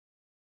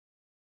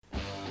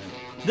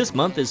This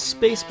month is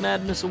Space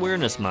Madness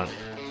Awareness Month.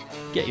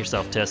 Get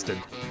yourself tested.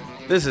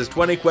 This is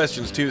 20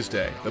 Questions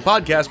Tuesday, the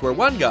podcast where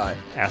one guy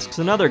Asks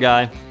another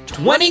guy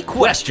 20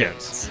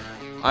 questions.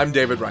 I'm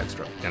David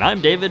Reinstrom. And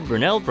I'm David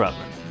Brunel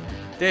Brubman.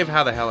 Dave,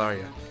 how the hell are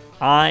you?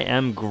 I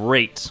am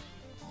great.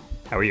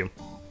 How are you?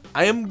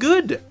 I am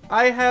good.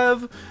 I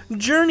have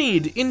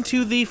journeyed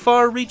into the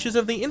far reaches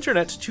of the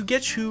internet to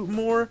get you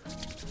more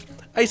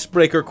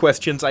icebreaker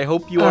questions. I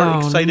hope you are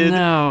excited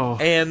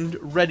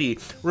and ready.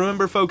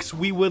 Remember, folks,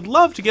 we would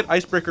love to get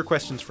icebreaker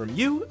questions from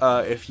you.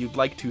 If you'd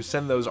like to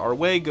send those our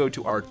way, go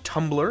to our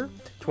Tumblr,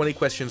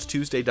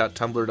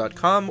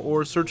 20questionstuesday.tumblr.com,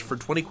 or search for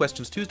 20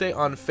 Questions Tuesday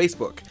on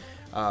Facebook.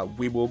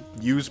 We will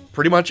use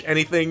pretty much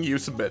anything you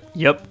submit.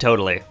 Yep,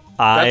 totally.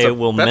 That's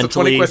a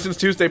 20 Questions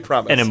Tuesday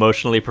promise. And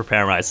emotionally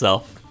prepare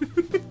myself.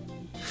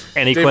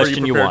 Any Dave,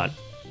 question you want.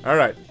 All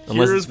right.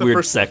 Unless it's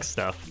weird sex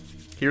stuff.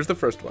 Here's the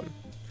first one.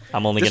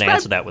 I'm only going to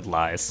answer that with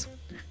lies.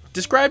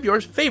 Describe your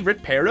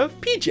favorite pair of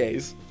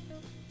PJs.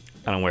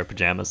 I don't wear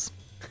pajamas.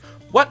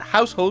 What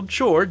household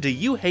chore do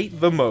you hate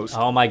the most?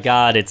 Oh my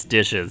god, it's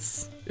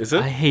dishes. Is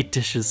it? I hate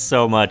dishes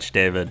so much,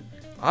 David.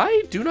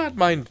 I do not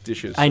mind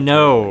dishes. I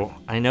know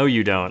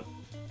you don't.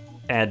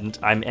 And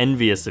I'm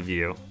envious of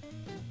you.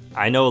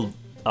 I know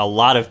a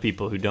lot of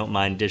people who don't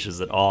mind dishes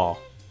at all.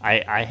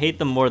 I hate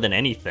them more than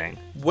anything.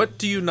 What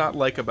do you not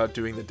like about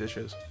doing the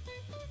dishes?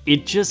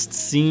 It just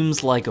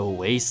seems like a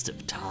waste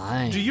of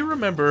time. Do you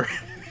remember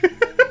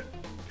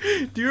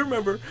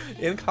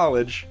in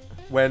college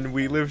when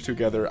we lived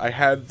together, I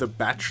had the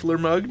Bachelor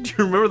mug? Do you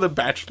remember the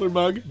Bachelor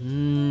mug?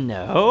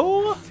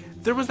 No.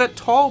 There was that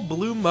tall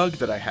blue mug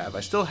that I have. I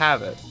still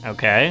have it.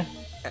 Okay.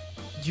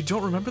 You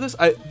don't remember this?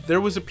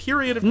 There was a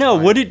period of time.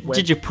 No,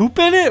 did you poop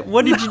in it?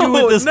 What did you do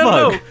with this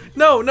mug?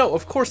 No,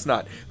 of course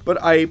not. But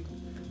I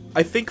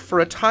think for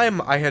a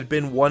time I had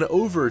been won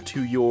over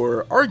to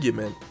your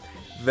argument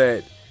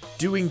that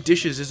doing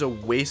dishes is a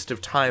waste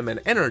of time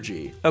and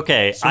energy.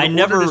 Okay, So I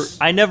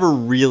never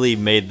really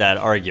made that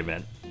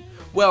argument.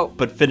 Well,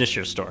 But finish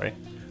your story.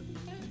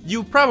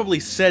 you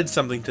probably said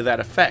something to that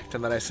effect,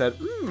 and then I said,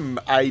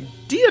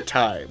 idea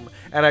time.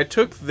 And I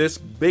took this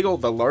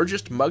the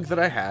largest mug that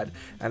I had,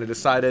 and I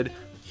decided,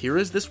 here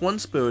is this one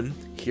spoon,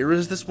 here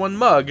is this one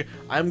mug.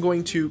 I'm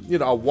going to,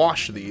 I'll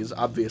wash these,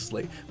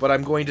 obviously, but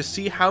I'm going to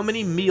see how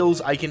many meals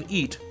I can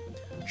eat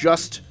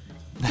just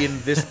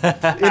in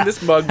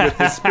this mug with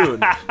this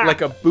spoon,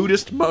 like a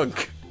Buddhist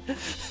monk.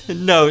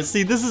 No,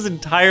 see, this is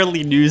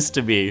entirely news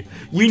to me.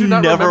 We do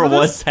not never remember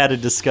once this? had a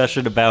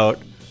discussion about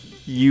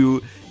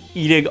you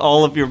eating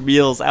all of your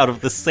meals out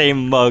of the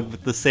same mug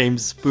with the same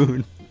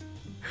spoon.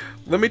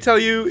 Let me tell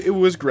you, it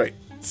was great.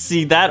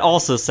 See, that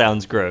also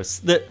sounds gross.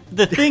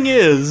 The thing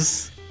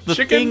is...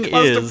 Chicken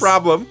caused a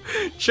problem.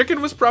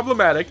 Chicken was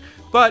problematic,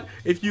 but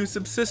if you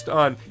subsist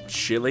on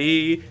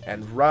chili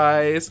and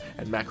rice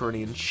and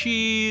macaroni and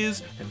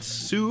cheese and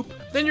soup,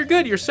 then you're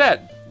good, you're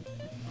set.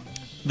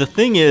 The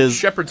thing is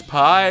Shepherd's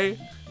pie.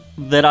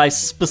 that I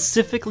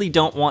specifically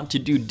don't want to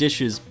do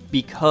dishes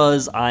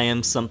because I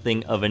am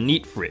something of a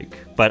neat freak,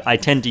 but I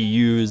tend to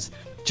use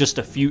just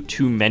a few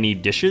too many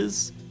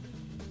dishes,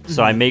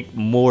 so I make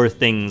more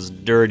things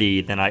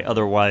dirty than I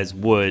otherwise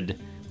would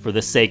for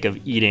the sake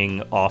of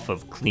eating off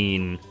of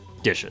clean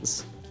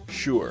dishes.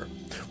 Sure.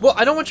 Well,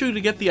 I don't want you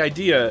to get the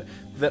idea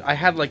that I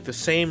had the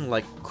same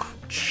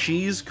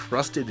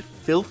cheese-crusted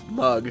filth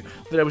mug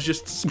that I was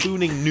just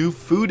spooning new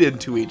food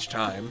into each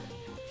time.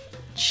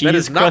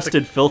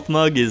 Cheese-crusted filth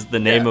mug is the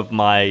name of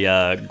my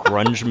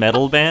grunge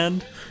metal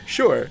band.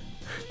 Sure.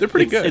 They're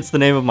pretty good. It's the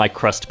name of my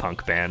crust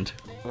punk band.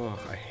 Oh,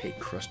 I hate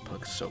crust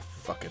punk so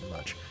fucking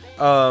much.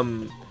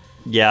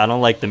 Yeah, I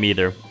don't like them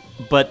either.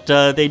 But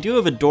they do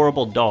have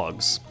adorable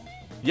dogs.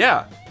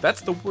 Yeah,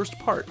 that's the worst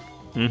part.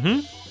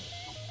 Mm-hmm.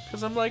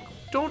 Because I'm like,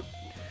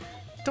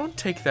 don't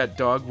take that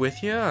dog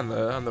with you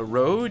on the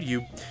road,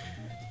 you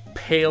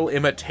pale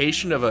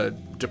imitation of a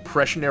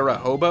Depression-era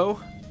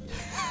hobo.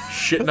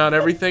 Shitting on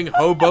everything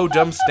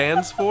hobo-dom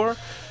stands for.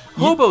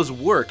 Hobos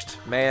worked,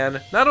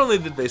 man. Not only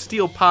did they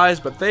steal pies,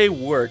 but they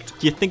worked.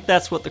 Do you think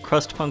that's what the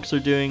crust punks are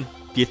doing?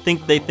 Do you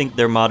think they think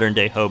they're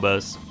modern-day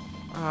hobos?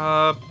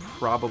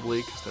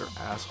 Probably, because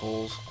they're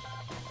assholes.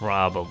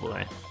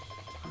 Probably.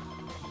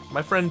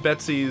 My friend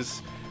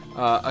Betsy's,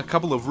 a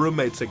couple of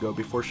roommates ago,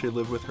 before she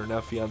lived with her now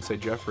fiancé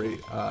Jeffrey,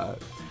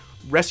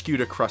 rescued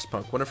a crust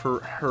punk. One of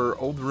her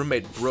old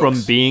roommate Brooks.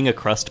 From being a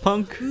crust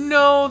punk?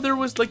 No, there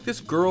was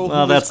this girl who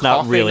was that's not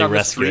coughing really on the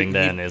rescuing street.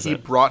 then, is He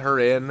it? brought her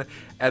in,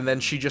 and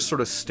then she just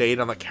sort of stayed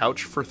on the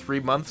couch for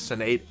 3 months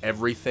and ate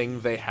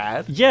everything they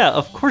had. Yeah,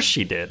 of course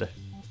she did.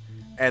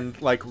 And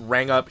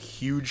rang up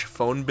huge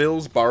phone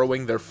bills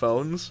borrowing their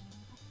phones.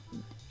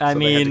 I So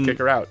mean, they had to kick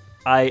her out.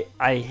 I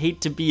hate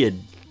to be a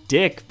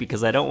dick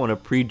because I don't want to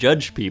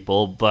prejudge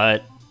people,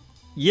 but,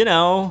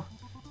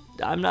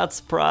 I'm not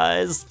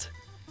surprised.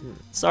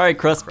 Sorry,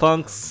 crust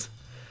punks.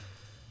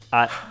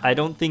 I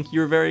don't think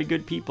you're very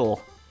good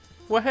people.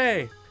 Well,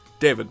 hey.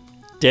 David,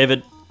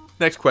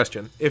 Next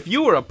question. If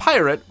you were a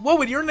pirate, what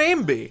would your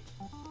name be?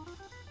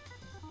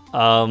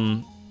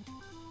 I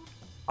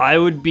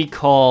would be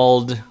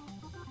called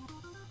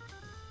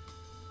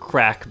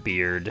crack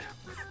beard.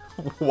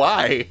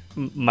 Why?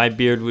 My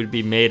beard would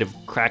be made of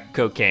crack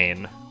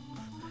cocaine.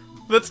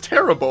 That's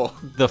terrible.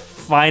 The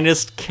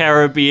finest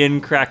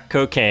Caribbean crack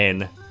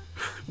cocaine.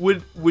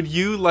 Would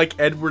you, like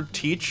Edward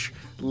Teach,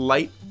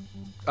 light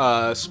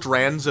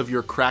strands of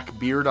your crack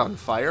beard on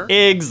fire?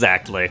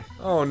 Exactly.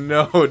 Oh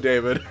no,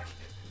 David.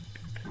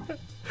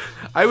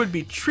 I would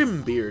be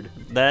trim beard.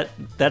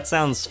 That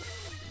sounds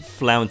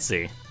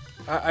flouncy.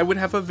 I would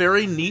have a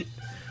very neat,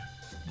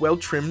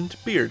 well-trimmed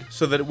beard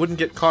so that it wouldn't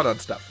get caught on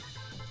stuff.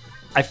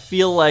 I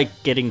feel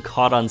like getting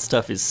caught on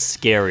stuff is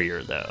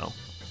scarier, though.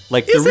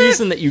 Like, Is the it?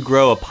 reason that you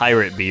grow a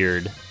pirate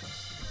beard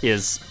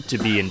is to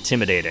be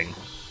intimidating.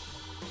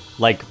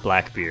 Like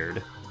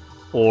Blackbeard,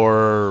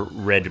 or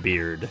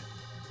Redbeard,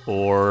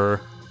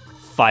 or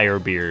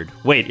Firebeard.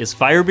 Wait, is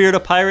Firebeard a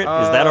pirate?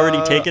 Is that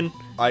already taken?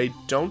 I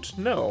don't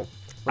know.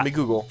 Let me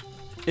Google.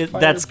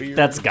 That's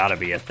Firebeard. gotta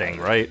be a thing,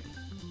 right?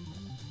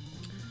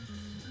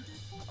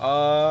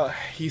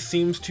 He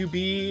seems to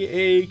be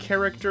a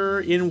character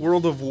in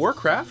World of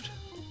Warcraft.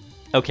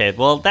 Okay,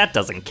 well, that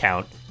doesn't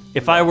count.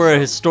 If I were a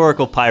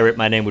historical pirate,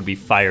 my name would be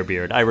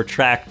Firebeard. I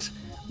retract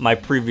my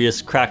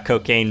previous crack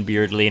cocaine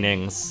beard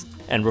leanings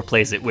and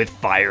replace it with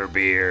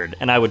Firebeard,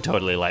 and I would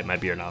totally light my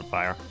beard on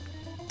fire.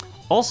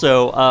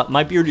 Also,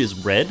 my beard is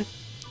red,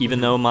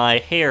 even though my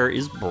hair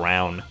is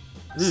brown.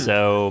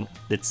 So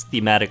it's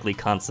thematically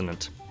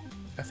consonant.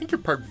 I think you're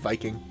part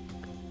Viking.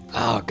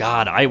 Oh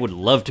god, I would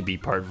love to be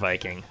part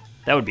Viking.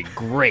 That would be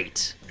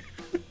great.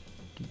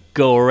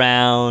 Go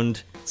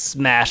around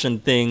smashing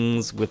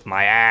things with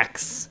my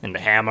axe and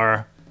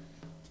hammer.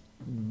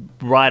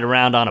 Ride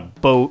around on a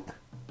boat.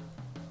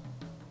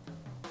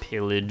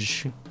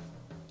 Pillage.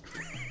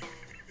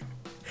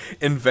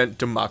 Invent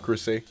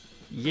democracy.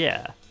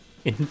 Yeah.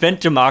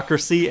 Invent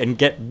democracy and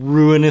get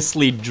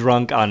ruinously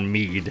drunk on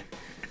mead.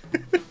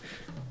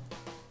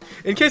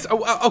 In case,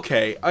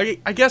 okay,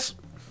 I guess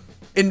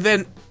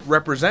invent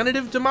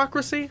representative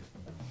democracy?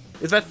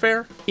 Is that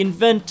fair?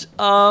 Invent,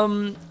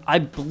 I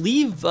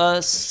believe,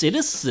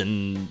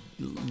 citizen,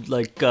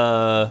 like,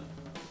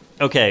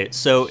 okay,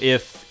 so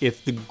if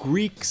the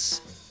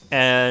Greeks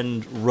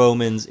and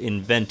Romans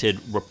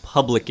invented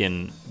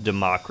republican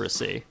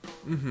democracy,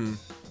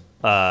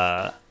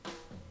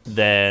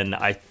 then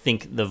I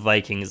think the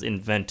Vikings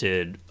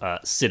invented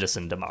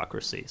citizen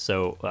democracy,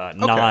 so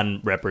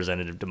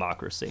non-representative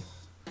democracy.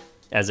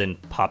 As in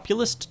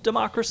populist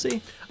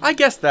democracy? I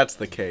guess that's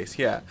the case,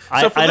 yeah.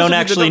 I for those don't of you that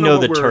actually don't know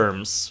the what we're-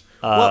 terms.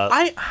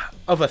 Well,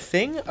 of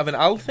an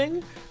owl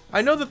thing,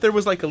 I know that there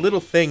was like a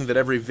little thing that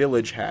every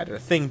village had, a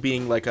thing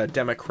being like a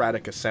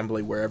democratic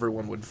assembly where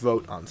everyone would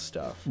vote on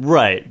stuff.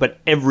 Right, but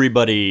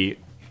everybody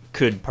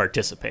could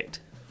participate.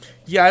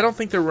 Yeah, I don't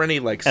think there were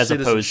any like As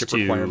citizenship opposed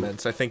to-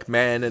 requirements. I think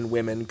men and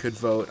women could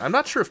vote. I'm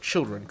not sure if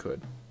children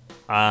could.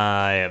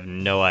 I have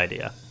no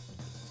idea.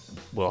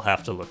 We'll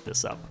have to look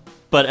this up.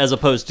 But as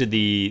opposed to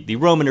the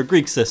Roman or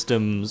Greek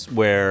systems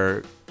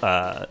where,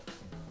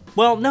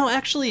 well, no,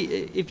 actually,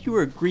 if you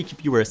were a Greek,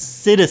 if you were a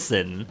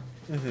citizen,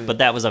 but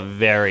that was a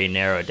very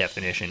narrow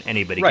definition.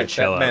 Anybody Right, could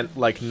show that up. meant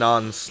like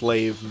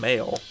non-slave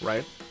male,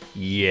 right?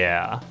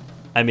 Yeah.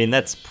 I mean,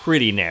 that's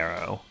pretty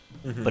narrow.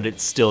 But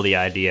it's still the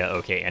idea,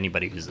 okay,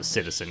 anybody who's a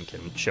citizen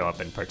can show up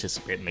and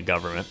participate in the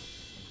government.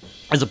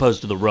 As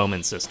opposed to the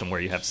Roman system where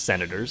you have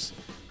senators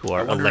who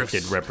are wonder if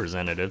elected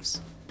representatives.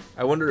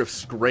 I wonder if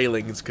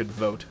Skraelings could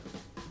vote.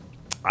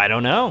 I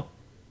don't know.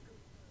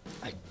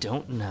 I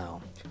don't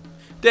know.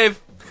 Dave,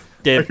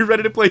 are Dave, you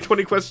ready to play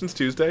 20 Questions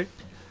Tuesday?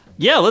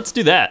 yeah, let's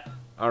do that.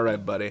 All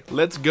right, buddy.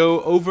 Let's go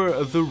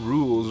over the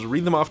rules.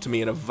 Read them off to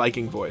me in a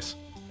Viking voice.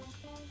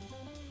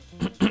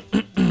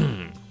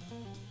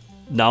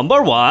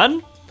 Number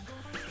 1.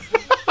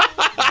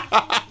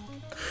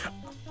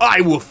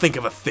 I will think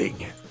of a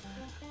thing.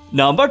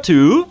 Number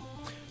 2.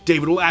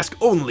 David will ask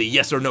only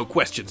yes or no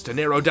questions to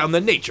narrow down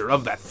the nature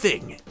of that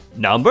thing.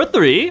 Number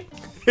 3.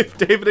 If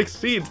David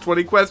exceeds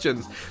 20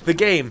 questions, the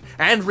game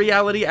and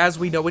reality as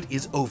we know it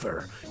is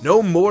over.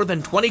 No more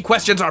than 20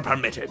 questions are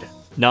permitted.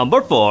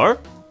 Number 4.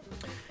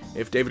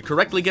 If David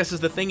correctly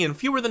guesses the thing in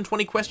fewer than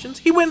 20 questions,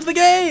 he wins the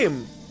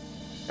game!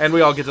 And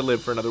we all get to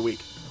live for another week.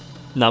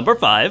 Number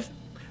 5.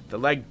 The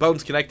leg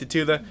bone's connected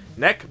to the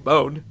neck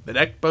bone. The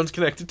neck bone's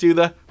connected to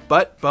the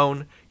butt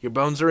bone. Your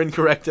bones are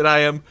incorrect and I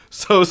am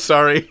so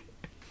sorry.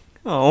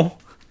 Oh.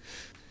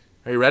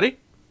 Are you ready?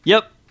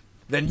 Yep.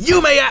 Then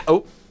you may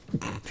oh.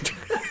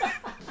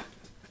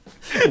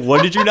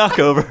 What did you knock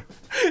over?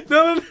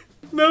 No.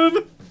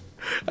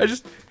 I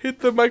just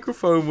hit the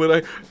microphone when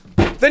I...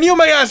 Then you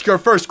may ask your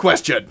first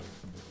question.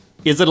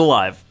 Is it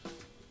alive?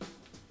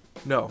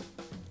 No.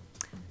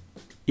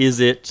 Is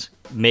it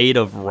made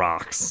of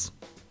rocks?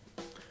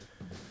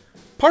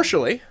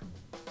 Partially.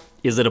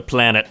 Is it a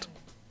planet?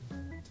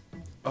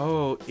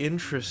 Oh,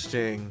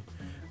 interesting.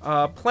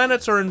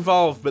 Planets are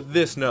involved, but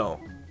this, no.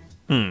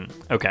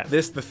 Okay.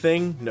 This, the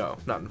thing, no,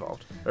 not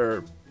involved.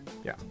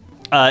 Yeah.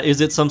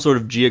 Is it some sort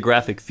of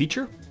geographic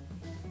feature?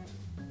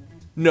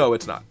 No,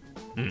 it's not.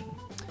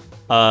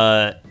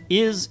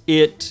 Is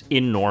it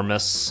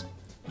enormous?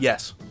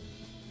 Yes.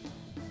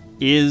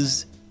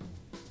 Is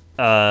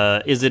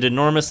Is it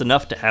enormous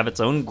enough to have its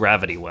own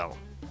gravity well?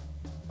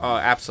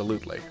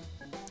 Absolutely.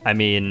 I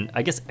mean,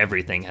 I guess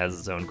everything has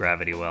its own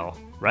gravity well,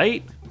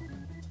 right?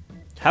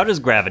 How does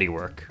gravity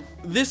work?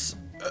 This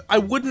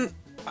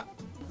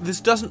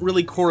doesn't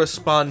really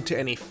correspond to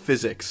any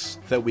physics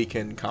that we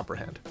can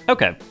comprehend.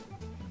 Okay.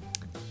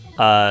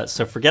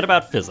 So forget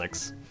about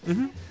physics.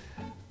 Mm-hmm.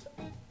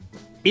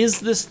 Is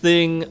this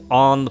thing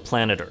on the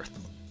planet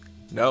Earth?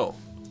 No.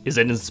 Is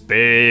it in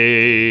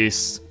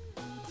space?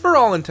 For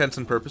all intents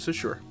and purposes,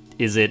 sure.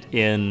 Is it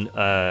in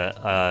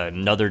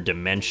another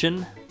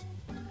dimension?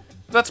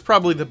 That's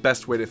probably the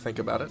best way to think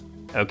about it.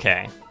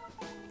 Okay.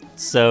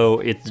 So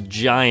it's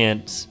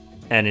giant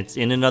and it's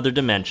in another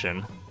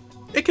dimension.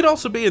 It could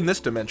also be in this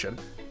dimension.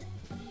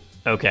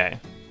 Okay.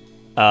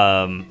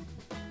 But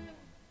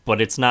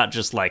it's not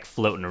just like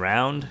floating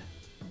around.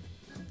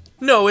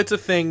 No, it's a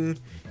thing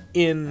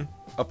in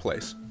a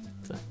place.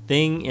 It's a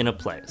thing in a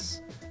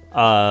place.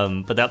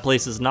 But that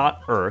place is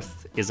not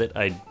Earth. Is it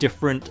a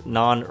different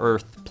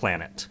non-Earth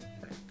planet?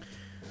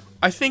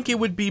 I think it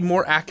would be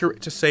more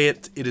accurate to say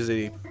it is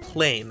a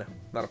plane,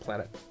 not a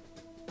planet.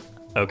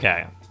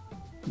 Okay.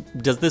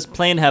 Does this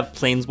plane have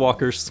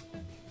planeswalkers?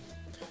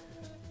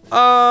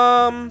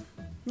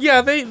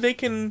 Yeah, they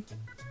can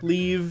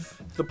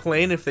leave the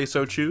plane if they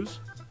so choose.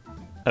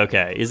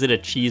 Okay. Is it a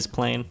cheese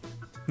plane?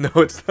 No,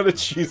 it's not a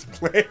cheese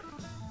plane.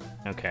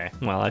 Okay.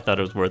 Well, I thought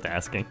it was worth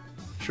asking.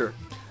 Sure.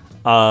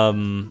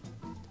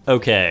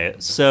 Okay.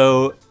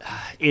 So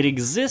it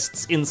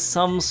exists in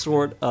some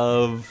sort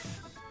of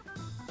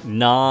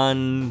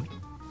non-reality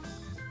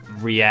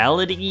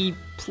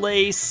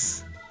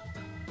place?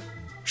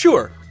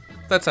 Sure.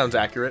 That sounds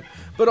accurate.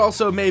 But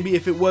also, maybe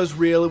if it was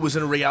real, it was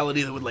in a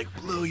reality that would, like,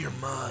 blow your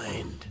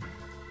mind.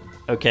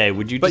 Okay,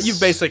 would you But you've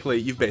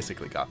basically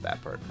got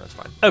that part. That's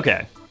fine.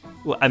 Okay.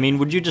 Well, I mean,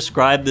 would you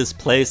describe this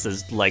place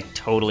as, like,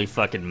 totally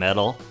fucking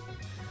metal?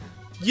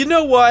 You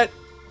know what?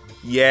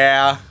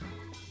 Yeah.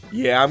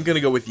 Yeah, I'm gonna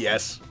go with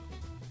yes.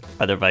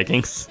 Are there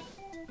Vikings?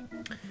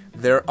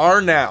 There are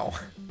now.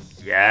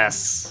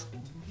 Yes.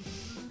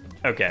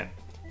 Okay.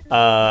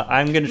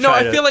 I'm gonna No, try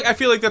I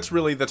feel like that's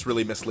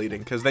really misleading,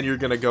 because then you're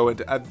gonna go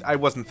into. I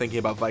wasn't thinking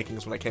about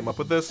Vikings when I came up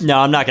with this. No,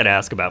 I'm not gonna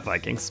ask about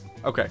Vikings.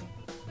 Okay.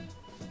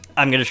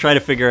 I'm gonna try to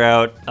figure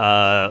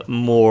out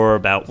more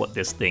about what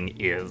this thing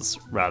is,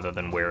 rather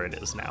than where it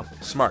is now.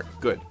 Smart.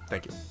 Good.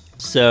 Thank you.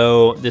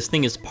 So, this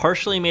thing is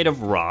partially made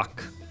of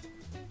rock,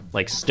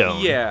 like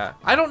stone. Yeah.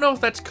 I don't know if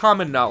that's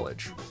common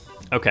knowledge.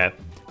 Okay.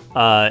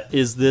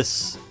 Is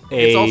this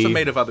It's also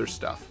made of other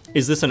stuff.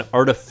 Is this an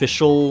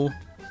artificial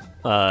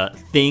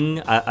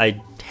thing?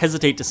 I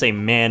hesitate to say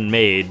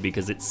man-made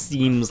because it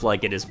seems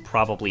like it is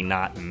probably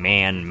not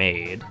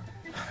man-made.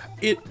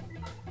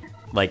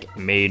 Like,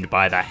 made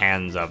by the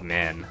hands of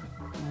men.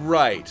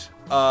 Right.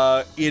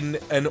 In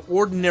an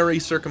ordinary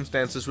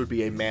circumstances would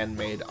be a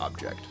man-made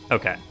object.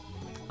 Okay.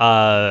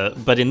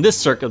 But in this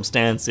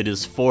circumstance, it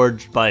is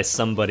forged by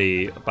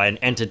an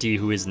entity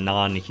who is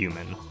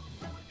non-human.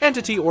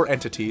 Entity or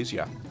entities,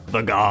 yeah.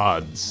 The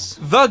gods.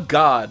 The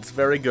gods.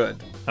 Very good.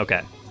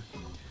 Okay.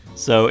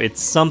 So it's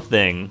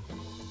something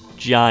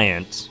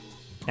giant,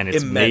 and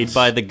it's Immense. made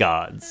by the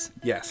gods.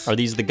 Yes. Are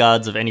these the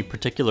gods of any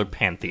particular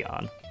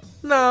pantheon?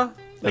 Nah.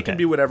 They Okay. can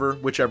be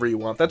whichever you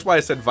want. That's why I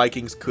said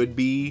Vikings could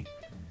be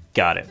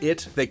Got it.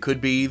 it. They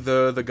could be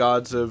the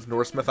gods of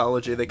Norse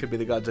mythology. They could be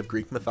the gods of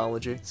Greek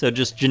mythology. So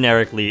just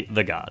generically,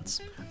 the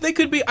gods. They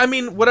could be, I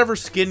mean, whatever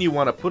skin you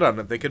want to put on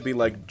it. They could be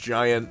like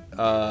giant,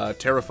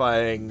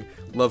 terrifying,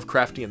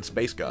 Lovecraftian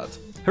space gods.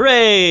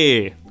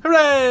 Hooray!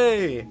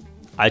 Hooray!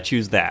 I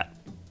choose that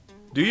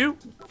Do you?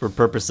 for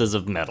purposes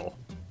of metal.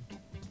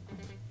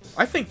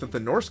 I think that the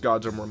Norse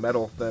gods are more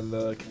metal than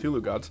the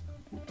Cthulhu gods.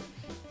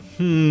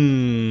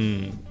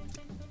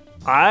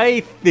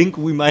 I think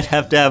we might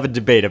have to have a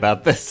debate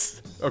about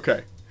this.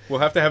 Okay. We'll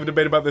have to have a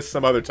debate about this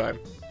some other time.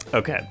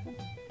 Okay.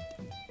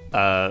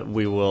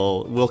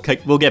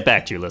 We'll get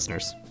back to you,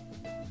 listeners.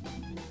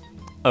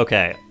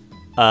 Okay.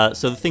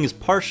 So the thing is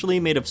partially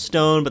made of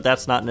stone, but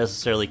that's not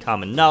necessarily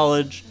common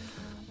knowledge.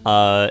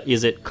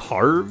 Is it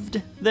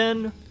carved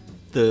then?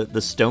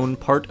 The stone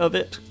part of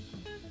it?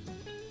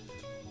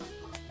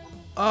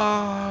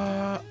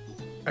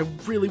 I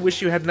really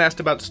wish you hadn't asked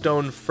about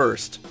stone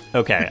first.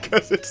 Okay.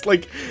 Because it's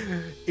like,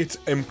 it's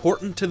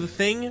important to the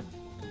thing,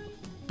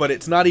 but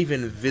it's not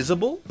even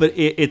visible. But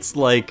it's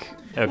like...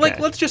 Okay.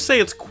 Like, let's just say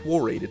it's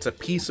quarried. It's a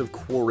piece of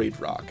quarried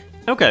rock.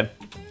 Okay.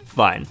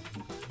 Fine.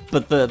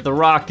 But the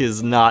rock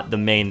is not the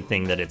main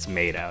thing that it's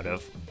made out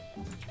of.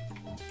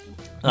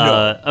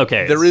 No.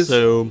 Okay. There is...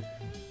 So...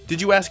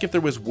 Did you ask if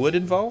there was wood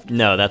involved?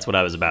 No, that's what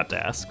I was about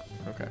to ask.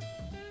 Okay.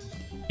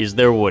 Is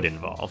there wood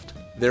involved?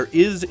 There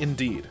is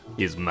indeed.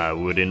 Is my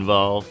wood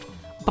involved?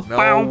 No.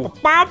 You're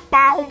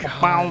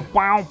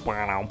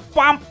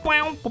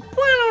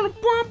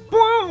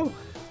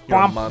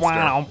a monster.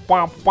 Nope.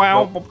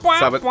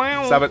 Stop it.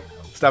 Stop it.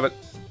 Stop it.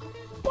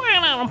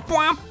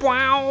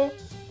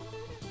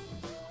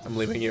 I'm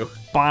leaving you.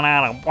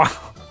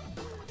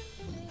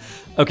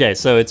 Okay,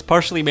 so it's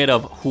partially made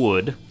of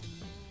wood.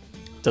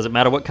 Does it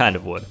matter what kind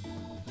of wood?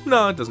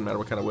 No, it doesn't matter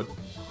what kind of wood.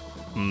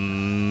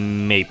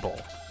 Maple.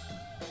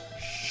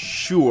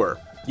 Sure.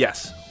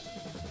 Yes.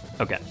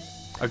 Okay.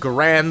 A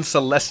grand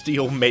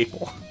celestial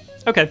maple.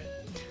 Okay.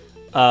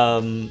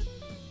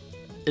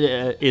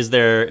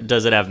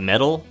 Does it have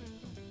metal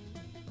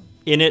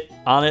in it,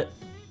 on it?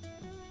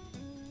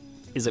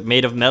 Is it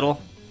made of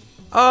metal?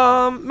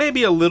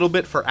 Maybe a little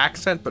bit for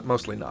accent, but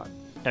mostly not.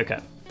 Okay.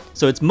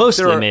 So it's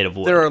mostly made of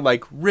wood. There are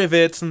like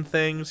rivets and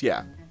things,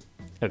 yeah.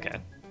 Okay.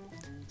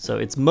 So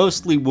it's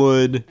mostly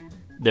wood.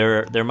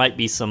 There might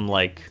be some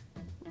like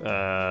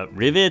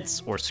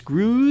rivets or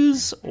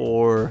screws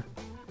or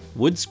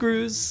wood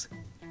screws.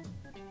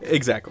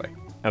 Exactly.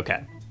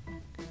 Okay.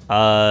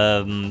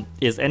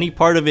 Is any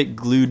part of it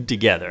glued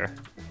together?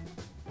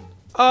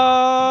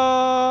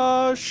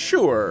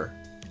 Sure.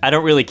 I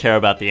don't really care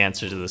about the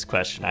answer to this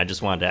question. I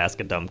just wanted to ask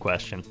a dumb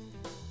question.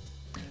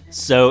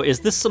 So, is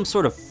this some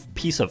sort of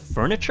piece of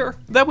furniture?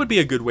 That would be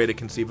a good way to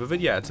conceive of it.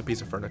 Yeah, it's a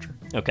piece of furniture.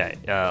 Okay,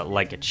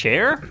 like a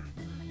chair?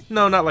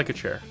 No, not like a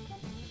chair.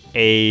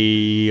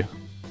 A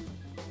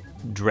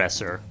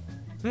dresser?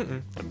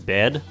 Mm-mm. A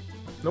bed?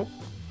 Nope.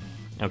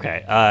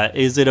 Okay,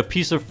 is it a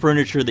piece of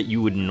furniture that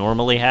you would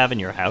normally have in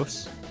your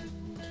house?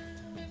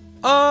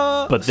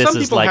 But this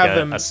is like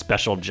a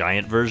special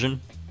giant version?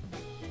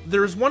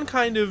 There's one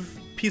kind of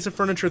piece of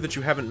furniture that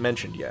you haven't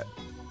mentioned yet.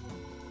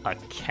 A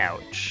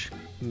couch.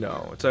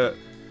 No, it's a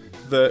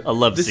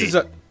love seat.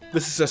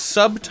 This is a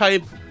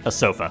subtype. A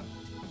sofa.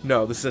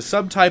 No, this is a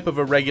subtype of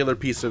a regular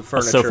piece of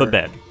furniture. A sofa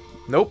bed.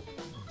 Nope.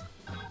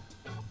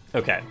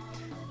 Okay.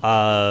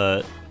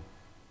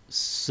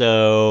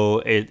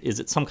 So is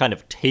it some kind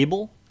of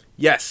table?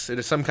 Yes, it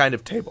is some kind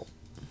of table.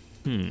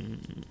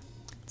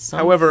 Some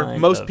However,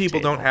 kind most of people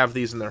table. don't have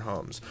these in their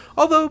homes.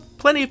 Although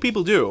plenty of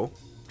people do.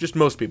 Just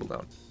most people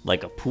don't.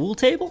 Like a pool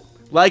table?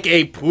 Like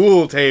a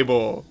pool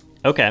table.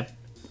 Okay.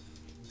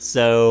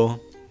 So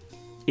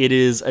it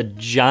is a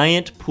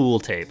giant pool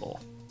table,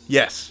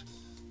 Yes.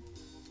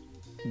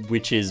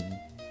 which is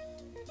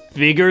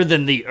bigger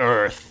than the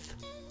Earth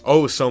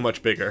Oh, so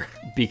much bigger.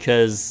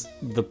 because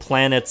the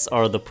planets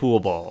are the pool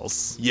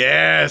balls.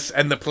 Yes,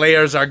 and the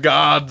players are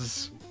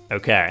gods.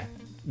 Okay.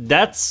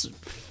 That's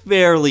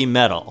fairly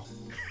metal.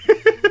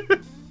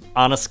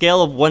 On a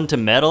scale of 1 to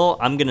metal,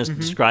 I'm going to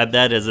describe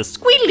that as a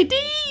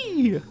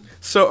squeedly-dee.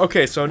 So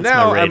my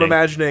now I'm rating.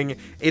 imagining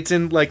it's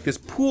in like this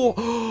pool.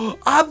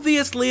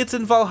 Obviously, it's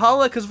in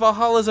Valhalla because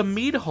Valhalla's a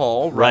mead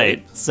hall,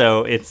 right?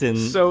 So it's in,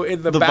 So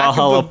in the the back of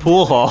Valhalla the-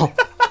 pool hall.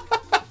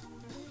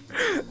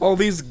 All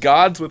these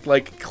gods with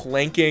like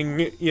clanking,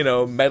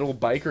 metal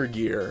biker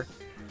gear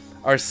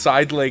are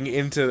sidling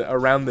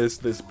around this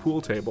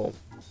pool table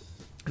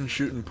and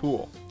shooting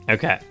pool.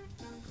 Okay.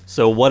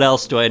 So what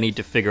else do I need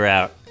to figure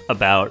out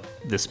about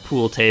this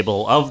pool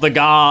table of the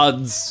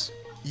gods?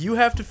 You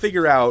have to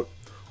figure out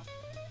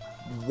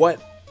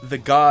what the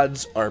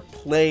gods are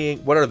playing.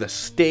 What are the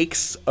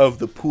stakes of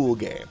the pool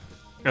game?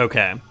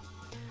 Okay.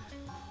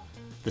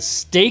 The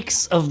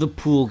stakes of the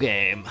pool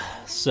game.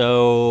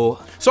 So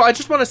So I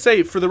just want to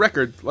say, for the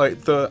record, I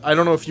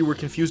don't know if you were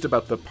confused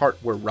about the part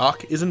where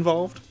rock is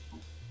involved.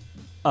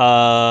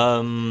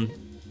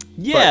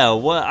 yeah,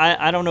 well,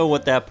 I don't know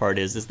what that part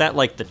is. Is that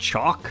like the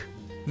chalk?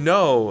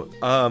 No,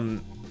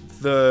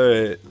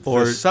 the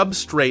Or-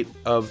 substrate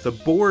of the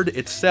board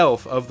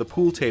itself of the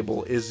pool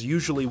table is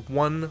usually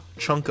one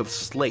chunk of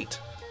slate.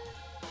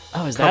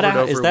 Oh, is Covered that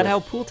over with-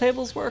 how pool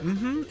tables work?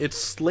 It's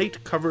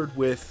slate covered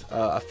with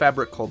a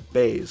fabric called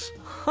baize.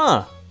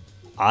 Huh.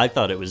 I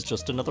thought it was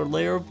just another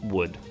layer of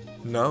wood.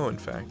 No, in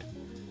fact.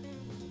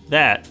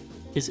 That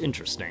is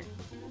interesting.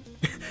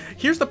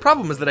 Here's the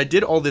problem: is that I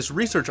did all this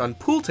research on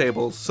pool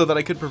tables so that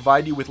I could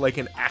provide you with like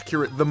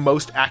the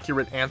most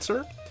accurate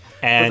answer.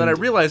 And But then I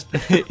realized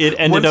it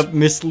ended once- up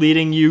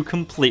misleading you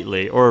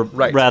completely, or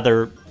Right.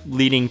 rather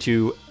leading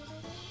to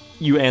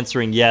you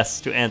answering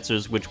yes to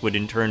answers which would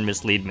in turn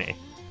mislead me.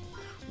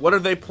 What are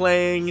they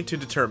playing to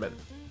determine?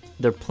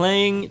 They're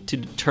playing to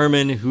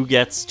determine who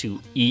gets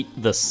to eat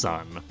the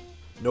sun.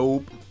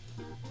 Nope.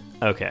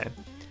 Okay.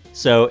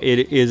 So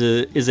is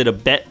it a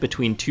bet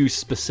between two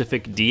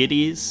specific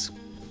deities?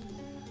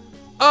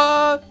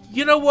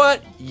 You know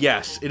what?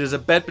 Yes, it is a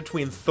bet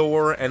between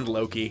Thor and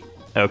Loki.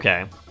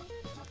 Okay.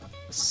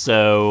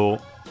 So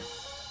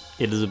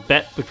it is a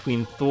bet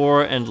between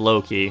Thor and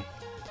Loki.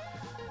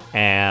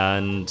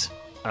 And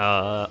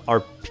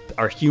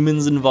are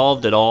humans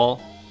involved at all?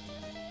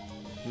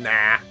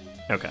 Nah.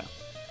 Okay.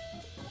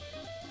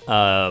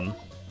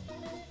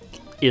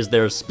 Is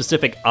there a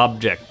specific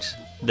object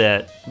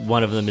that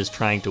one of them is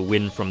trying to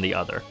win from the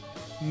other?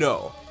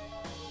 No.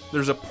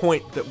 There's a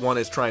point that one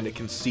is trying to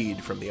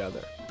concede from the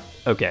other.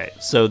 Okay,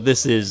 so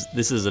this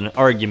is an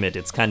argument.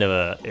 It's kind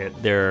of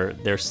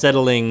they're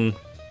settling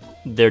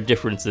their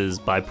differences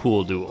by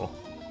pool duel.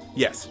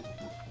 Yes.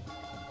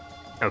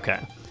 Okay.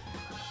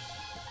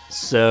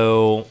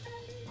 So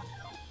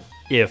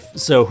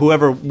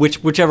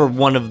whichever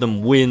one of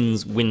them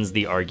wins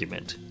the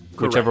argument.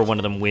 Correct. Whichever one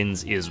of them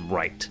wins is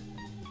right.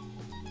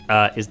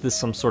 Is this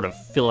some sort of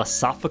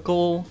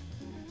philosophical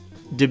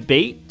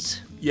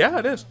debate? Yeah,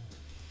 it is.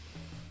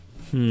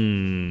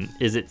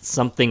 Is it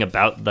something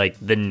about, like,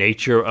 the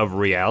nature of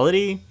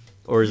reality?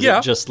 Or is Yeah.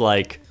 it just,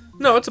 like,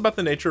 No, it's about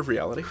the nature of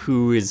reality.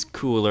 who is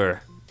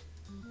cooler?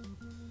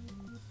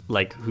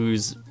 Like,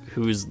 whose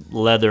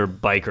leather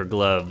biker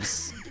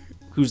gloves,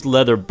 whose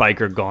leather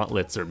biker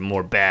gauntlets are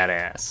more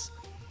badass?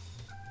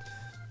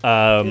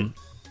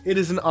 It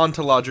is an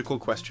ontological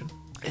question.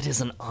 It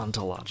is an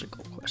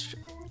ontological question.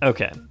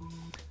 Okay.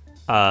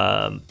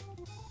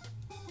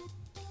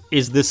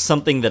 Is this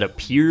something that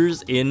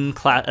appears in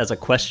as a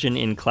question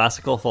in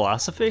classical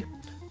philosophy?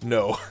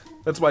 No.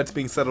 That's why it's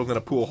being settled in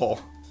a pool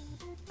hall.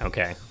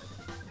 Okay.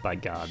 By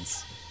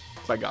gods.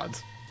 By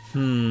gods.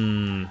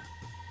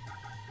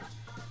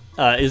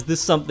 Is this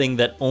something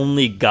that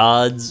only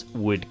gods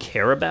would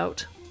care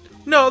about?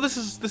 No, this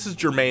is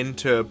germane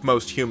to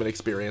most human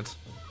experience.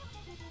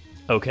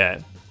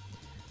 Okay.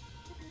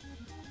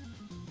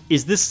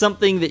 Is this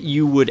something that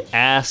you would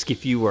ask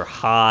if you were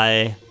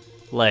high?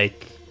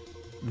 Like,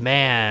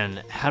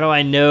 man, how do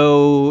I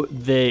know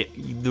that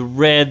the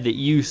red that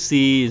you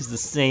see is the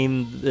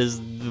same as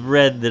the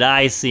red that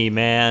I see,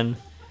 man?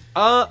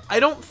 I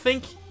don't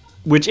think...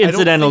 Which, I don't think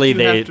incidentally, you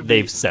have to be-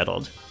 they've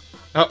settled.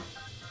 Oh,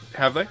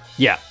 have they?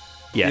 Yeah.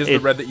 Yeah. Is the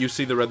red that you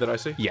see the red that I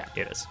see? Yeah,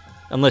 it is.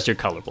 Unless you're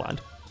colorblind.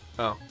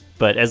 Oh.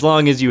 But as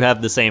long as you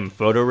have the same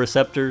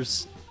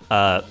photoreceptors,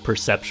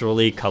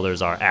 perceptually,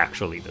 colors are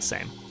actually the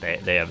same.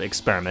 They have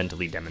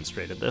experimentally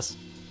demonstrated this.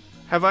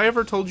 Have I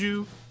ever told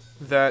you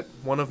that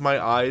one of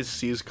my eyes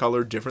sees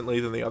color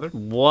differently than the other?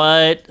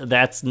 What?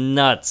 That's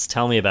nuts.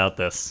 Tell me about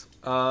this.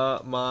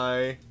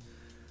 My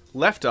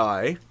left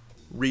eye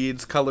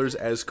reads colors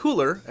as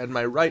cooler, and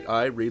my right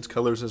eye reads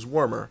colors as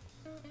warmer.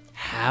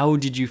 How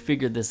did you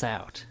figure this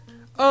out?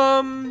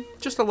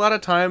 Just a lot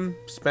of time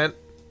spent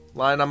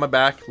lying on my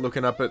back,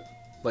 looking up at,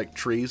 like,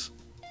 trees.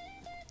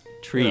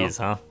 Trees,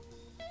 huh?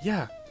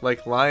 Yeah,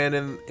 like lying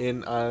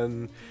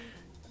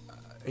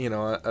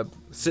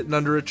sitting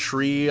under a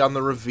tree on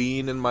the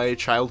ravine in my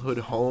childhood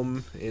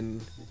home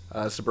in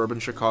suburban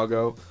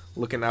Chicago,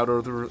 looking out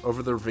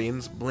over the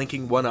ravines,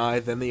 blinking one eye,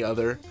 then the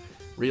other,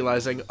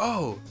 realizing,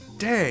 oh,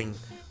 dang,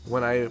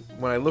 when I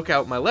look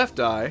out my left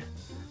eye,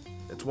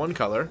 it's one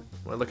color.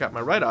 When I look out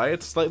my right eye,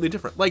 it's slightly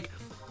different. Like,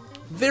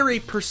 very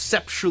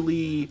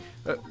perceptually,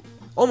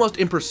 almost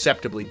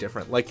imperceptibly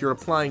different. Like you're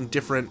applying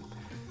different,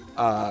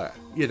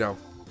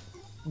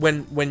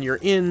 when you're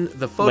in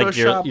the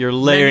Photoshop, Like you're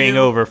layering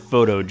menu, over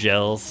photo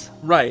gels.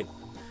 right.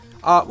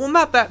 Well,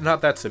 not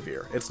that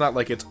severe. It's not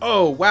like it's,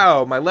 oh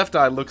wow, my left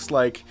eye looks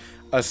like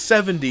a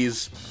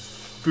 70s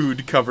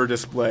food cover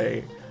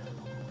display,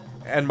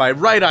 and my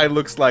right eye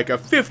looks like a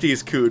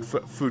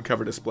 50s food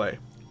cover display.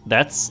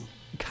 That's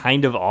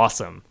kind of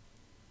awesome.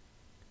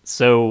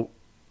 So,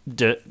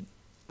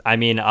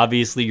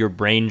 obviously your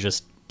brain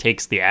just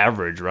takes the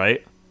average,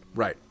 right?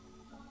 Right.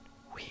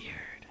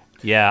 Weird.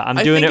 Yeah, I'm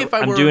I doing think it. if I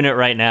I'm were- doing it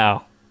right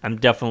now. I'm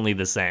definitely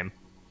the same.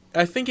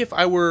 I think if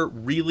I were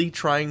really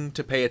trying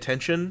to pay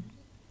attention,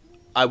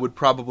 I would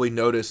probably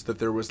notice that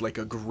there was like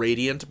a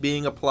gradient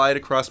being applied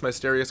across my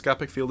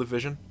stereoscopic field of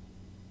vision.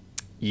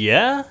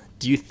 Yeah?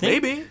 Do you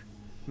think?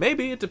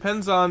 Maybe. It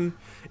depends on...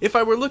 If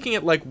I were looking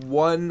at like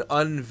one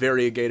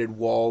unvariegated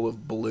wall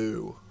of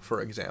blue,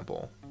 for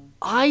example.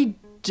 I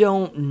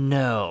don't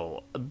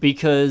know,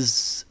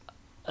 because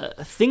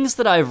things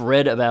that I've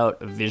read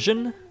about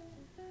vision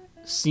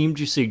seem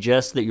to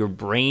suggest that your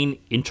brain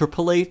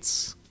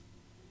interpolates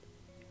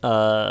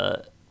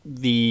the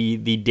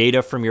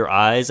data from your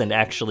eyes and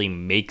actually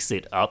makes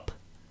it up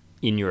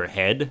in your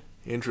head.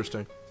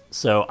 Interesting.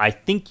 So I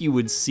think you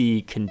would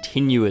see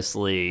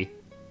continuously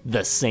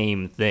the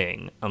same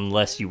thing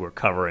unless you were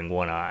covering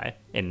one eye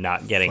and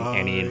not getting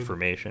any Fine.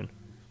 information.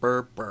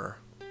 Burr.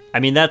 I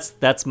mean,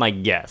 that's my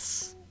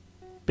guess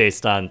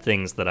based on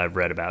things that I've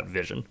read about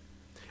vision.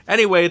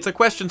 Anyway, it's a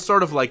question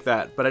sort of like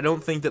that, but I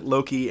don't think that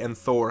Loki and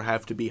Thor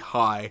have to be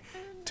high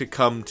to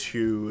come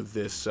to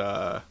this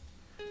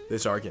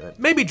this argument.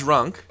 Maybe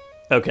drunk.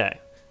 Okay.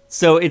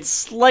 So it's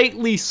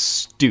slightly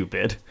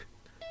stupid.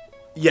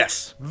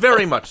 Yes,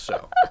 very much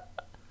so.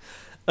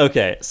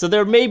 Okay, so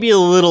they're maybe a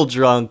little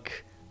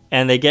drunk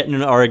and they get in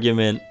an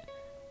argument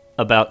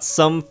about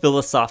some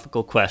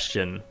philosophical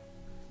question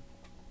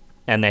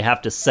and they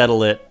have to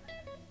settle it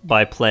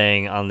by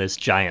playing on this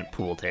giant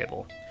pool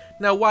table.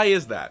 Now, why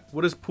is that?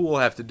 What does pool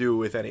have to do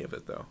with any of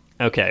it, though?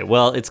 Okay,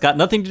 well, it's got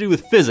nothing to do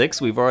with physics.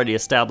 We've already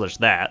established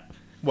that.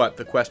 What,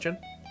 the question?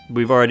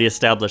 We've already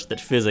established that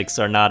physics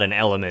are not an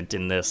element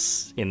in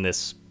this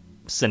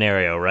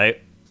scenario,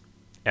 right?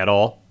 At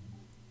all?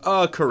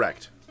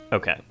 Correct.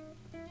 Okay.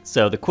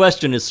 So the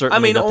question is I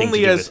certainly mean, nothing to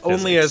do with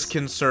only as physics.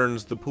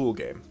 concerns the pool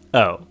game.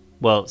 Oh,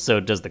 well, so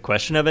does the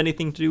question have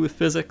anything to do with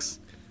physics?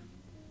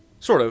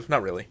 Sort of,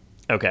 not really.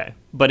 Okay.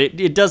 But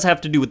it does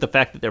have to do with the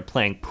fact that they're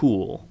playing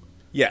pool.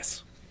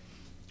 Yes.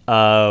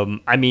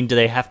 I mean, do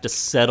they have to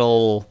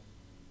settle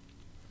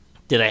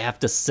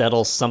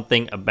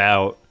something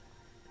about,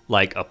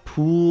 like, a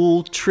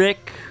pool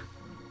trick?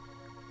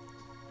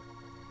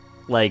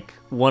 Like,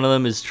 one of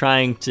them is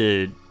going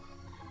to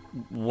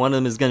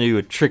do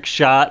a trick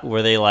shot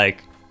where they,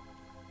 like,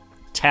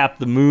 tap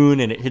the moon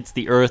and it hits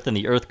the Earth and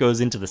the Earth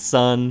goes into the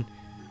sun.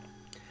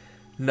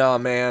 Nah,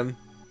 man.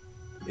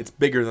 It's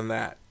bigger than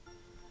that.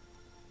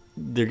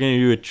 They're going to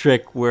do a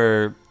trick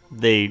where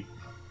they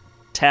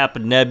tap a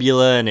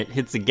nebula and it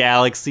hits a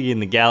galaxy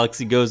and the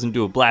galaxy goes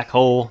into a black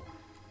hole.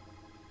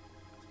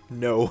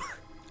 No.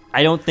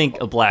 I don't think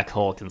a black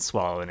hole can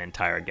swallow an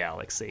entire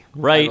galaxy,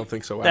 right? I don't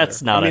think so either.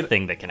 That's not a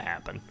thing that can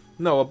happen.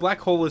 No, a black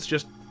hole is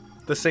just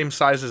the same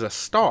size as a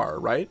star,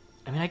 right?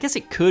 I mean, I guess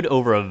it could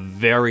over a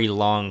very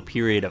long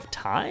period of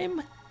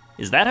time?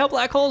 Is that how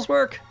black holes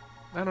work?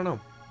 I don't know.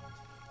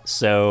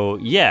 So,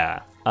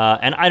 yeah.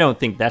 And I don't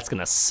think that's going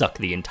to suck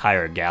the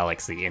entire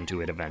galaxy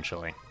into it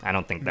eventually. I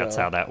don't think that's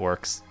how that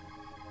works.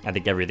 I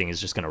think everything is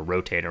just going to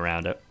rotate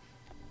around it.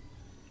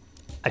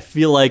 I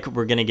feel like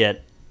we're going to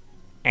get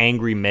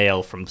angry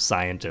mail from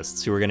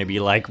scientists who are going to be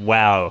like,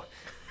 wow,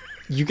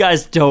 you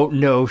guys don't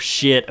know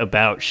shit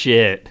about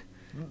shit.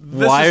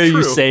 Why are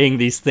you saying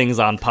these things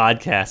on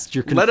podcasts?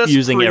 You're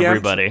confusing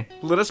everybody.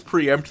 Let us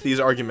preempt these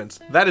arguments.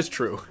 That is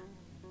true.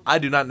 I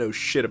do not know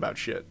shit about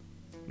shit.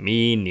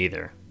 Me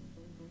neither.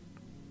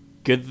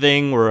 Good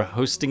thing we're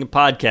hosting a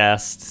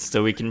podcast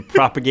so we can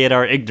propagate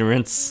our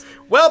ignorance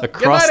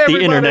across the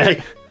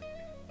internet.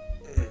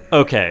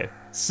 Okay,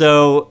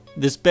 so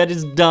this bet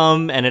is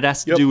dumb and it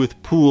has to do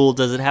with pool.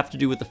 Does it have to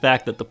do with the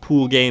fact that the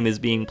pool game is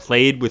being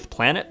played with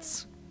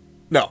planets?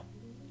 No.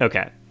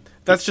 Okay.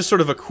 That's just sort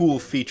of a cool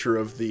feature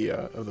of the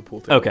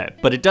pool table. Okay,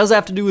 but it does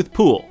have to do with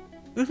pool.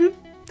 Mm-hmm.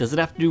 Does it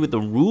have to do with the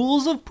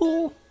rules of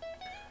pool?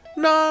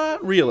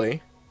 Not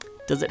really.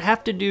 Does it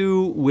have to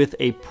do with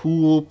a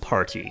pool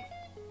party?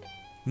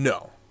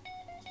 No.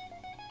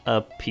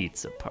 A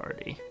pizza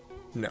party?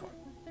 No.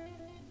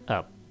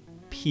 A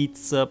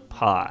pizza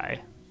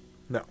pie?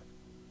 No.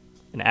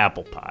 An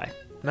apple pie?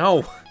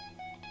 No.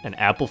 An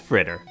apple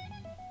fritter?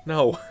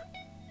 No.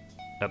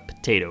 A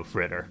potato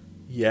fritter?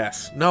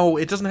 Yes. No,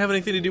 it doesn't have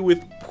anything to do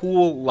with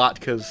pool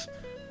latkes.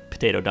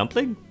 Potato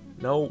dumpling?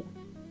 No.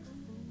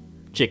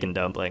 Chicken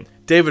dumpling?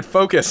 David,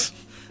 focus.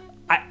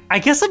 I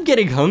guess I'm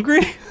getting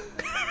hungry.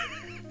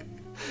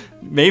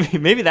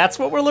 Maybe that's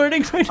what we're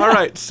learning right now. All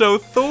right, so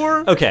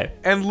Thor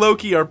and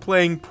Loki are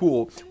playing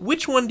pool.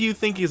 Which one do you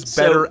think is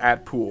better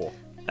at pool?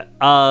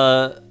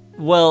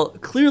 Well,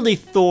 clearly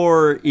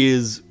Thor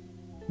is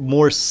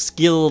more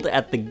skilled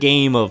at the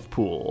game of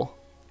pool.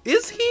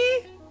 Is he?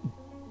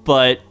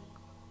 But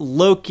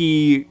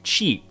Loki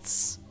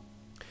cheats.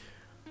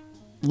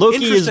 Loki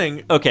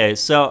Interesting. Okay,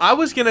 so I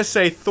was going to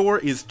say Thor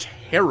is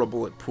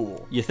terrible at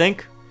pool. You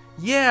think?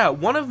 Yeah,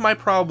 one of my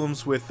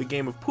problems with the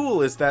game of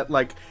pool is that,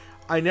 like,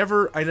 I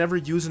never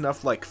use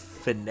enough, like,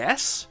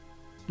 finesse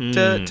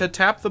to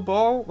tap the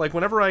ball. Like,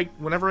 whenever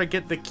I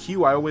get the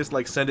cue, I always,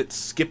 like, send it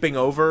skipping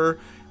over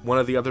one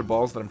of the other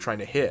balls that I'm trying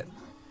to hit.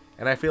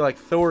 And I feel like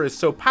Thor is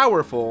so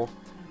powerful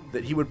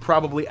that he would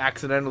probably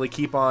accidentally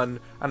keep on,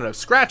 I don't know,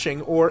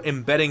 scratching or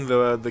embedding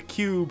the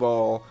cue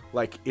ball,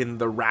 like, in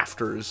the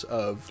rafters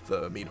of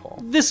the meat hall.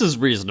 This is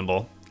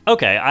reasonable.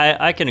 Okay,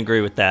 I can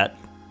agree with that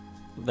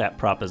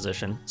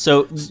proposition.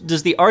 So,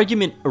 does the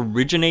argument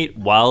originate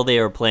while they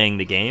are playing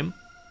the game?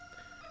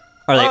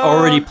 Are they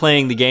already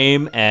playing the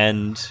game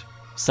and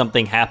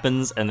something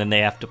happens and then they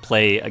have to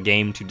play a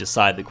game to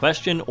decide the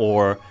question?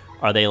 Or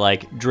are they,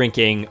 like,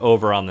 drinking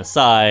over on the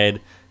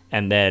side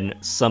and then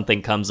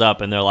something comes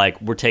up and they're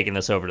like, we're taking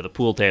this over to the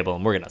pool table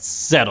and we're going to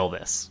settle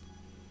this?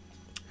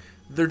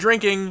 They're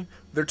drinking,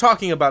 they're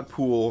talking about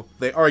pool,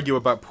 they argue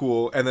about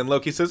pool, and then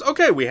Loki says,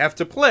 okay, we have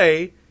to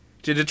play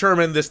to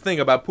determine this thing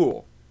about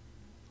pool.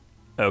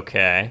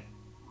 Okay.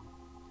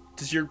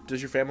 Does your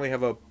family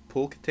have a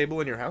pool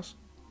table in your house?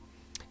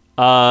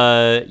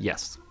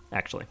 Yes,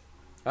 actually.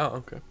 Oh,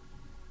 okay.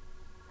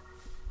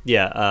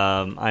 Yeah,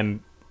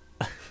 I'm...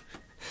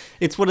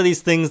 It's one of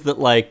these things that,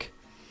 like,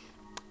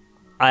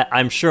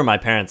 I'm sure my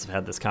parents have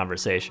had this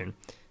conversation.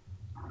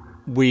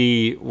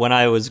 When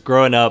I was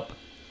growing up,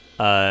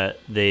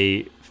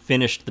 they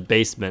finished the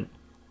basement,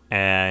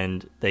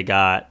 and they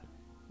got,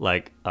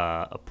 like,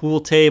 a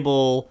pool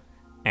table,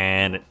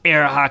 and an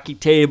air hockey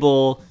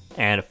table,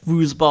 and a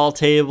foosball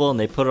table, and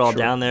they put it all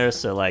down there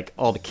so, like,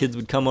 all the kids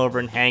would come over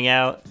and hang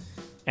out.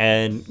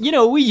 And, you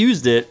know, we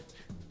used it,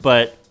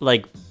 but,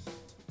 like,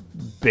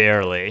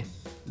 barely.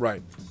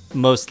 Right.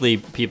 Mostly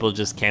people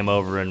just came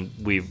over and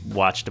we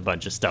watched a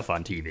bunch of stuff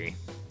on TV.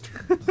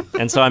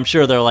 And so I'm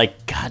sure they're like,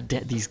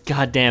 these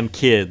goddamn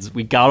kids,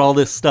 we got all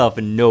this stuff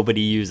and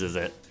nobody uses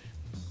it.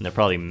 And they're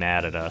probably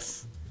mad at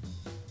us.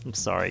 I'm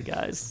sorry,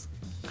 guys.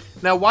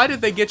 Now, why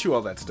did they get you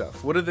all that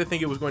stuff? What did they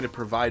think it was going to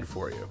provide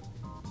for you?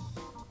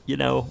 You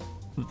know,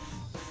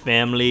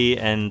 family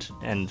and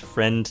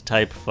friend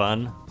type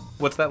fun.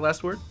 What's that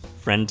last word?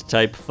 Friend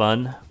type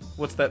fun.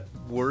 What's that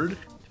word?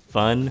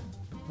 Fun.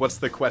 What's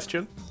the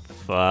question?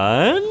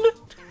 Fun?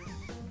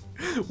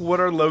 What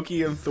are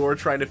Loki and Thor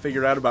trying to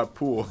figure out about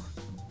pool?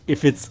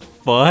 If it's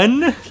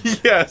fun?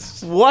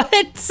 Yes.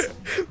 What?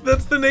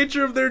 That's the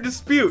nature of their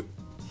dispute.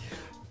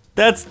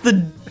 That's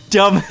the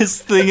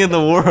dumbest thing in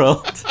the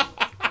world.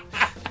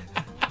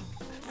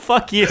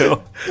 Fuck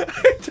you.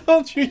 I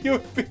told you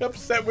would be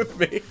upset with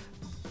me.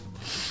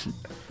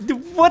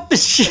 What the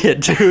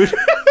shit, dude?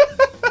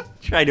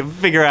 Trying to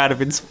figure out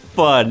if it's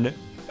fun.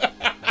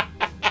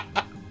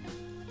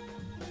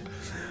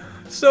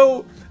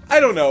 So, I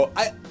don't know.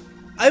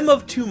 I'm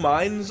of two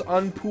minds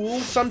on pool.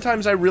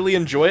 Sometimes I really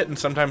enjoy it, and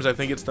sometimes I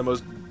think it's the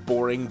most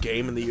boring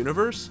game in the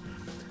universe.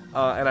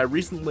 And I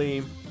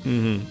recently...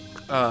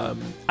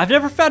 I've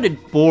never found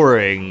it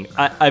boring.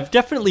 I've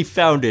definitely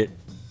found it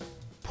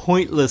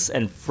pointless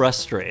and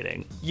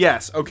frustrating.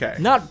 Yes, okay.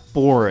 Not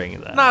boring,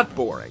 though. Not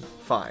boring.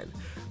 Fine.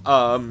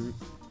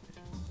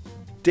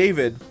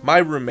 David, my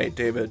roommate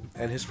David,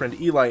 and his friend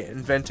Eli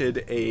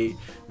invented a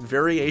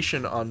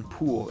variation on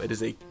pool. It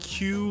is a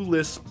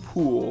cue-less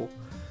pool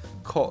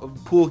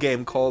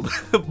game called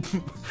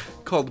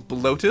called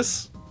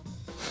Blotus.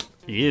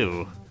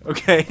 Ew.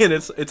 Okay, and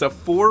it's a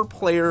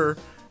 4-player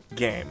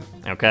game.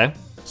 Okay.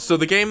 So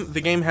the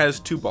game has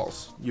 2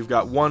 balls. You've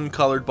got one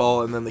colored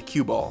ball and then the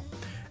cue ball.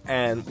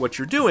 And what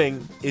you're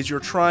doing is you're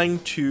trying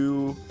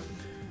to,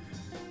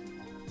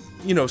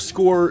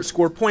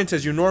 score points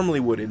as you normally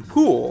would in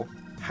pool.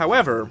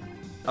 However,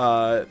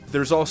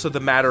 there's also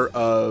the matter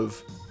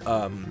of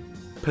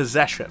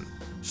possession.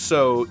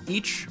 So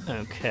each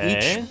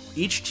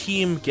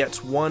team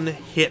gets 1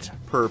 hit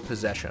per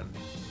possession.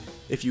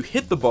 If you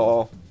hit the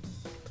ball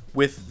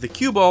with the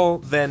cue ball,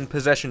 then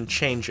possession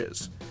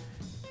changes.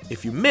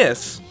 If you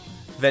miss,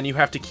 then you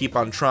have to keep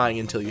on trying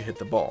until you hit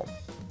the ball.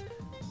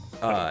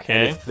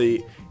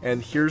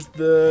 And here's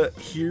the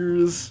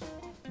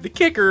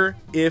kicker: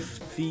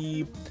 if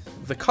the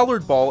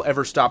colored ball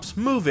ever stops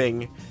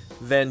moving,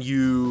 then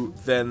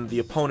the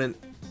opponent,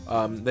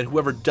 then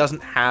whoever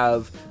doesn't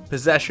have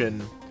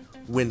possession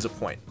wins a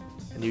point.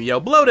 And you yell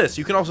Blotus.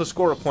 You can also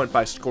score a point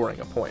by scoring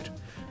a point.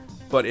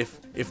 But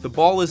if the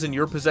ball is in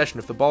your possession,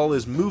 if the ball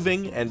is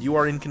moving and you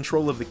are in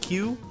control of the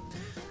cue,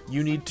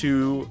 you need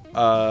to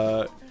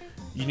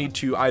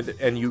either,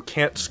 and you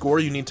can't score,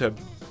 you need to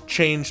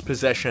change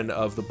possession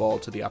of the ball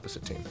to the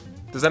opposite team.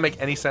 Does that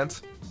make any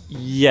sense?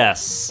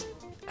 Yes.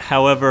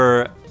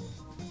 However,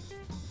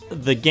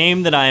 the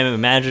game that I am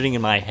imagining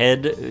in my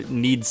head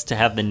needs to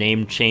have the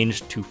name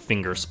changed to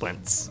Finger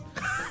Splints.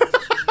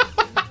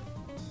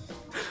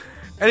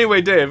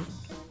 Anyway, Dave.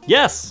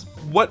 Yes.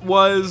 What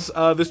was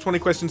this 20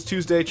 Questions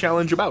Tuesday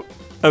challenge about?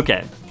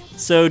 Okay.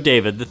 So,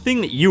 David, the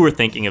thing that you were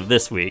thinking of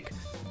this week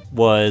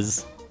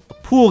was a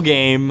pool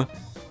game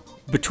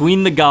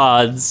between the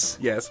gods.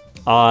 Yes.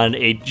 On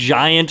a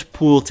giant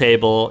pool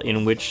table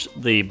in which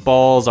the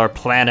balls are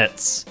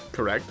planets.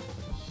 Correct.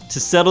 To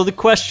settle the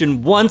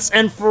question once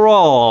and for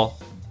all,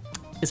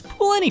 is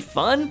pool any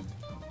fun?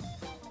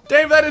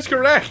 Dave, that is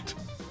correct.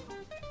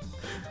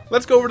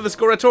 Let's go over to the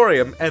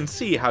Scoratorium and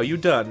see how you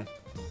done.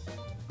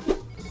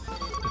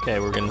 Okay,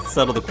 we're gonna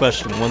settle the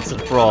question once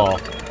and for all.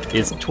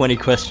 Is 20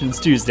 Questions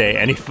Tuesday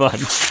any fun?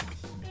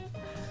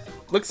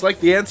 Looks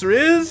like the answer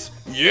is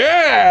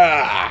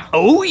yeah!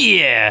 Oh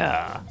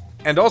yeah!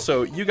 And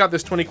also, you got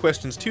this 20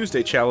 Questions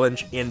Tuesday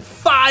challenge in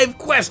 5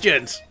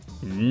 questions!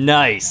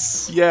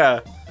 Nice!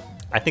 Yeah.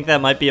 I think that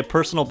might be a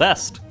personal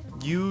best.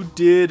 You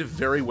did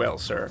very well,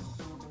 sir.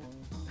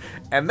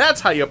 And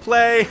that's how you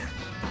play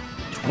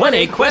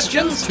 20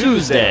 Questions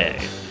Tuesday!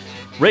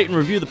 Rate and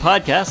review the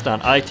podcast on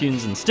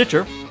iTunes and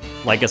Stitcher.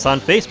 Like us on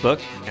Facebook,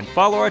 and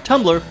follow our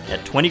Tumblr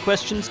at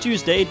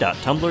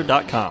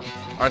 20questionstuesday.tumblr.com.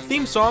 Our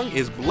theme song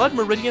is Blood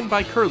Meridian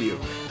by Curlew,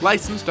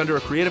 licensed under a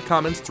Creative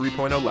Commons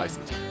 3.0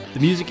 license. The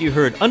music you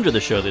heard under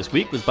the show this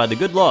week was by The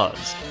Good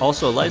Laws,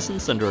 also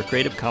licensed under a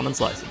Creative Commons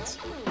license.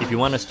 If you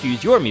want us to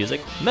use your music,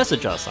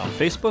 message us on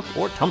Facebook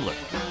or Tumblr.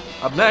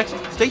 Up next,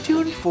 stay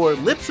tuned for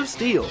Lips of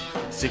Steel,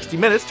 60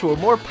 minutes to a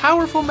more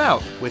powerful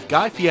mouth with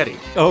Guy Fieri.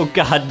 Oh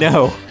God,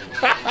 no.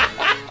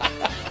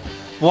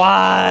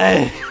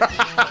 Why?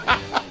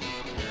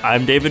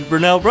 I'm David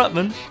Burnell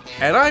Brutman.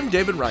 And I'm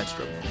David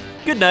Reinstrom.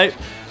 Good night.